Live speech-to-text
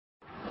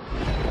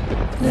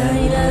لا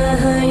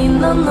إله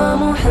إلا الله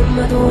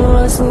محمد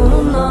رسول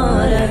الله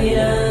لا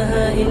إله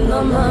إلا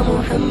الله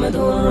محمد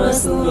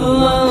رسول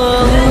الله لا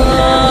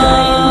إله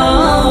إلا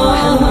الله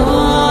محمد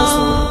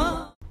رسول الله۔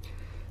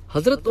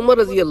 حضرت عمر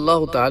رضی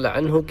اللہ تعالی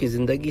عنہ کی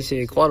زندگی سے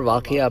ایک اور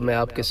واقعہ میں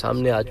آپ کے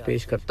سامنے آج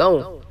پیش کرتا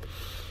ہوں۔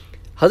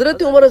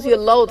 حضرت عمر رضی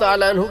اللہ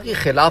تعالی عنہ کی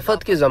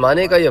خلافت کے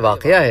زمانے کا یہ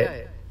واقعہ ہے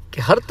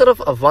کہ ہر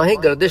طرف افواہیں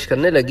گردش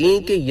کرنے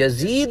لگیں کہ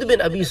یزید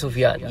بن ابی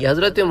سفیان، یہ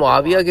حضرت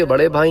معاویہ کے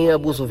بڑے بھائی ہیں،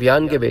 ابو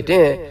سفیان کے بیٹے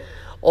ہیں،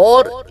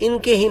 اور ان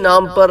کے ہی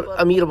نام پر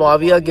امیر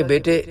معاویہ کے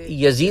بیٹے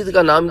یزید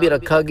کا نام بھی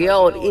رکھا گیا،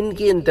 اور ان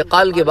کے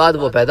انتقال کے بعد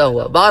وہ پیدا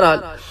ہوا۔ بہرحال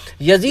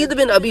یزید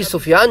بن ابی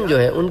سفیان جو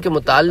ہیں ان کے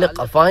متعلق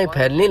افواہیں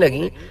پھیلنے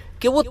لگیں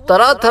کہ وہ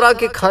طرح طرح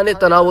کے کھانے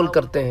تناول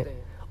کرتے ہیں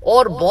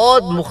اور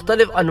بہت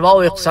مختلف انواع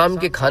و اقسام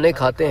کے کھانے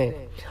کھاتے ہیں،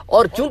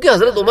 اور چونکہ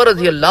حضرت عمر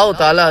رضی اللہ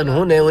تعالی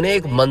عنہ نے انہیں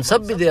ایک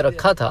منصب بھی دے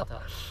رکھا تھا،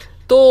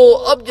 تو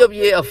اب جب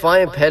یہ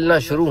افواہیں پھیلنا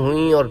شروع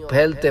ہوئیں اور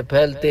پھیلتے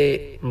پھیلتے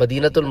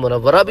مدینہ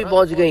المنورہ بھی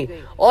پہنچ گئیں،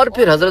 اور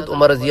پھر حضرت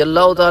عمر رضی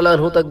اللہ تعالیٰ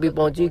عنہ تک بھی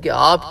پہنچی کہ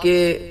آپ کے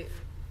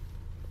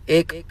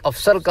ایک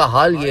افسر کا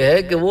حال یہ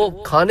ہے کہ وہ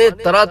کھانے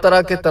طرح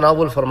طرح کے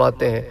تناول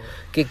فرماتے ہیں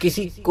کہ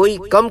کوئی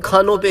کم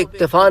کھانوں پہ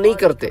اکتفا نہیں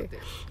کرتے،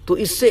 تو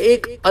اس سے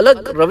ایک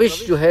الگ روش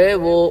جو ہے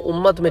وہ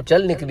امت میں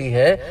چل نکلی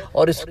ہے،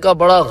 اور اس کا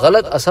بڑا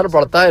غلط اثر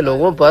پڑتا ہے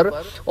لوگوں پر،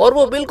 اور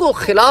وہ بالکل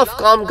خلاف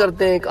کام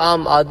کرتے ہیں۔ ایک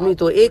عام آدمی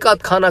تو ایک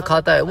آدھ کھانا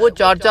کھاتا ہے، وہ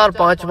چار چار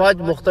پانچ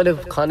مختلف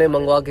کھانے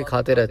منگوا کے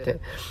کھاتے رہتے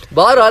ہیں۔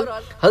 بہرحال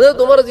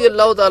حضرت عمر رضی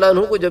اللہ تعالیٰ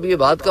عنہ کو جب یہ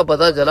بات کا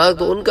پتہ چلا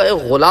تو ان کا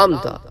ایک غلام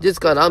تھا جس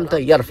کا نام تھا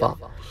یرفع،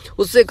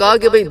 اس سے کہا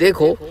کہ بھئی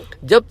دیکھو،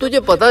 جب تجھے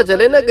پتہ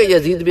چلے نا کہ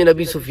یزید بن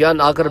ابی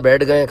سفیان آ کر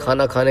بیٹھ گئے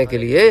کھانا کھانے کے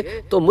لیے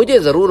تو مجھے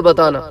ضرور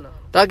بتانا،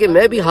 تاکہ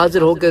میں بھی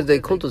حاضر ہو کے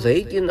دیکھوں تو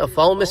صحیح کہ ان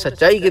افواہوں میں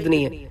سچائی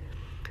کتنی ہے۔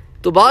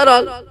 تو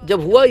بہرحال جب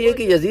ہوا یہ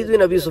کہ یزید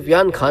بن ابی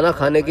سفیان کھانا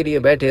کھانے کے لیے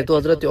بیٹھے تو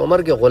حضرت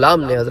عمر کے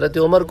غلام نے حضرت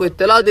عمر کو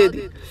اطلاع دے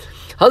دی۔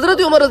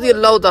 حضرت عمر رضی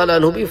اللہ تعالیٰ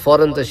عنہ بھی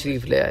فوراً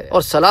تشریف لے آئے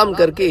اور سلام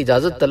کر کے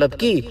اجازت طلب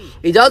کی،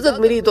 اجازت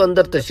ملی تو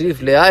اندر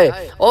تشریف لے آئے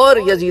اور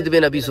یزید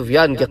بن ابی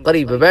سفیان کے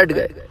قریب بیٹھ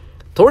گئے۔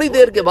 تھوڑی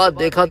دیر کے بعد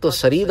دیکھا تو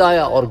سرید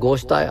آیا اور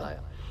گوشت آیا۔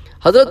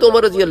 حضرت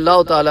عمر رضی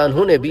اللہ تعالیٰ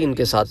عنہ نے بھی ان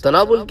کے ساتھ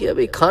تناول کیا،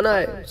 بھئی کھانا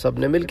ہے، سب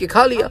نے مل کے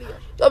کھا لیا۔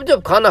 اب جب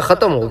کھانا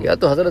ختم ہو گیا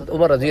تو حضرت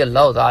عمر رضی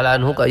اللہ تعالیٰ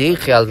عنہ کا یہی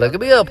خیال تھا کہ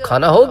بھئی اب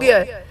کھانا ہو گیا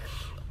ہے۔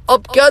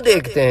 اب کیا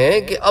دیکھتے ہیں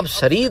کہ اب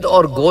سرید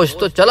اور گوشت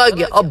تو چلا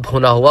گیا، اب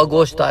بھنا ہوا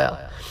گوشت آیا،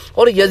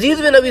 اور یزید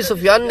بن ابی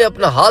سفیان نے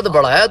اپنا ہاتھ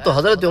بڑھایا تو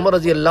حضرت عمر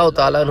رضی اللہ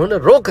تعالیٰ عنہ نے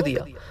روک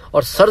دیا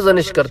اور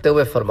سرزنش کرتے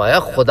ہوئے فرمایا،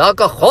 خدا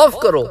کا خوف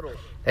کرو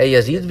اے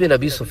یزید بن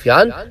ابی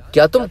سفیان،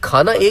 کیا تم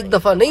کھانا ایک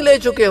دفعہ نہیں لے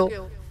چکے ہو؟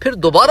 پھر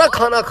دوبارہ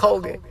کھانا کھاؤ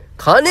گے؟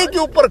 کھانے کے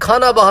اوپر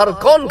کھانا باہر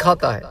کون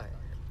کھاتا ہے؟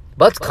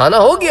 بس کھانا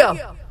ہو گیا۔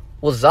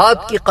 وہ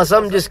ذات کی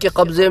قسم جس کے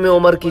قبضے میں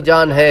عمر کی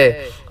جان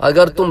ہے،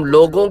 اگر تم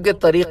لوگوں کے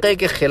طریقے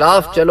کے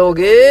خلاف چلو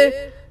گے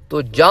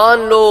تو جان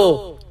لو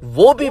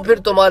وہ بھی پھر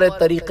تمہارے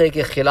طریقے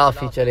کے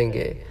خلاف ہی چلیں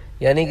گے،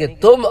 یعنی کہ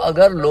تم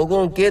اگر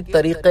لوگوں کے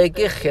طریقے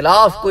کے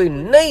خلاف کوئی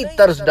نئی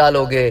طرز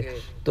ڈالو گے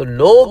تو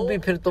لوگ بھی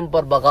پھر تم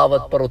پر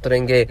بغاوت پر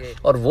اتریں گے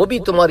اور وہ بھی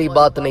تمہاری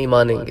بات نہیں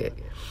مانیں گے۔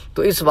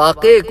 تو اس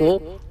واقعے کو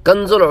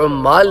کنز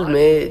العمال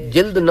میں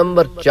جلد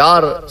نمبر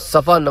 4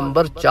 صفحہ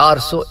نمبر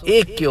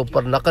 401 کے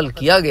اوپر نقل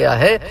کیا گیا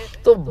ہے،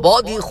 تو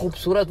بہت ہی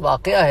خوبصورت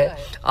واقعہ ہے۔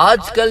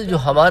 آج کل جو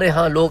ہمارے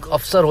ہاں لوگ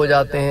افسر ہو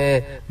جاتے ہیں،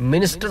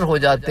 منسٹر ہو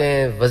جاتے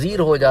ہیں، وزیر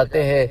ہو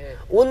جاتے ہیں،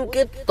 ان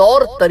کے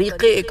طور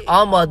طریقے ایک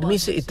عام آدمی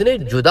سے اتنے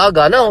جدا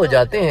گانا ہو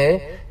جاتے ہیں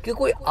کہ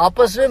کوئی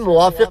آپس میں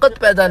موافقت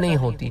پیدا نہیں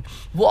ہوتی،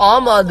 وہ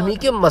عام آدمی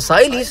کے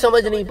مسائل ہی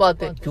سمجھ نہیں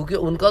پاتے، کیونکہ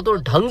ان کا تو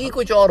ڈھنگ ہی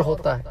کچھ اور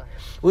ہوتا ہے۔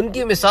 ان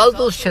کی مثال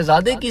تو اس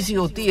شہزادے کی سی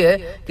ہوتی ہے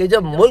کہ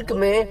جب ملک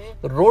میں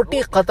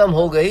روٹی ختم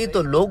ہو گئی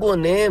تو لوگوں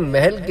نے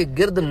محل کے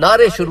گرد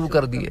نعرے شروع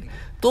کر دیے،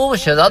 تو وہ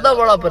شہزادہ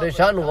بڑا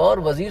پریشان ہوا اور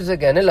وزیر سے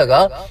کہنے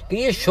لگا کہ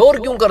یہ شور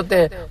کیوں کرتے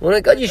ہیں؟ انہوں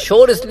نے کہا جی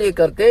شور اس لیے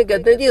کرتے ہیں،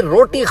 کہتے ہیں جی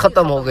روٹی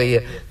ختم ہو گئی ہے۔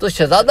 تو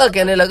شہزادہ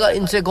کہنے لگا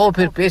ان سے کہو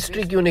پھر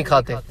پیسٹری کیوں نہیں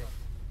کھاتے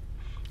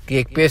کہ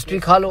ایک پیسٹری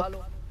کھا لو۔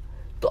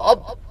 تو اب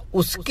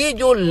اس کے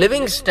جو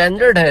لیونگ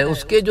سٹینڈرڈ ہے،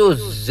 اس کے جو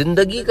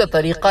زندگی کا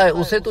طریقہ ہے،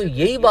 اسے تو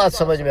یہی بات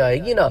سمجھ میں آئے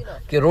گی نا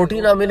کہ روٹی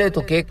نہ ملے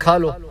تو کیک کھا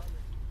لو،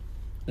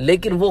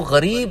 لیکن وہ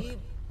غریب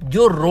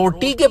جو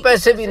روٹی کے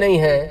پیسے بھی نہیں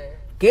ہیں،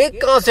 کیک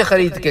کہاں سے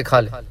خرید کے کھا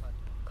لے؟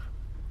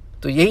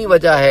 تو یہی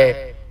وجہ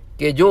ہے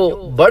کہ جو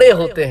بڑے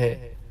ہوتے ہیں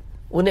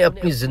انہیں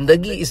اپنی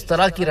زندگی اس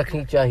طرح کی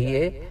رکھنی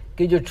چاہیے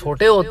کہ جو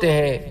چھوٹے ہوتے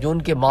ہیں، جو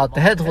ان کے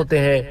ماتحت ہوتے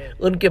ہیں،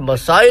 ان کے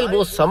مسائل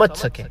وہ سمجھ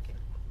سکیں۔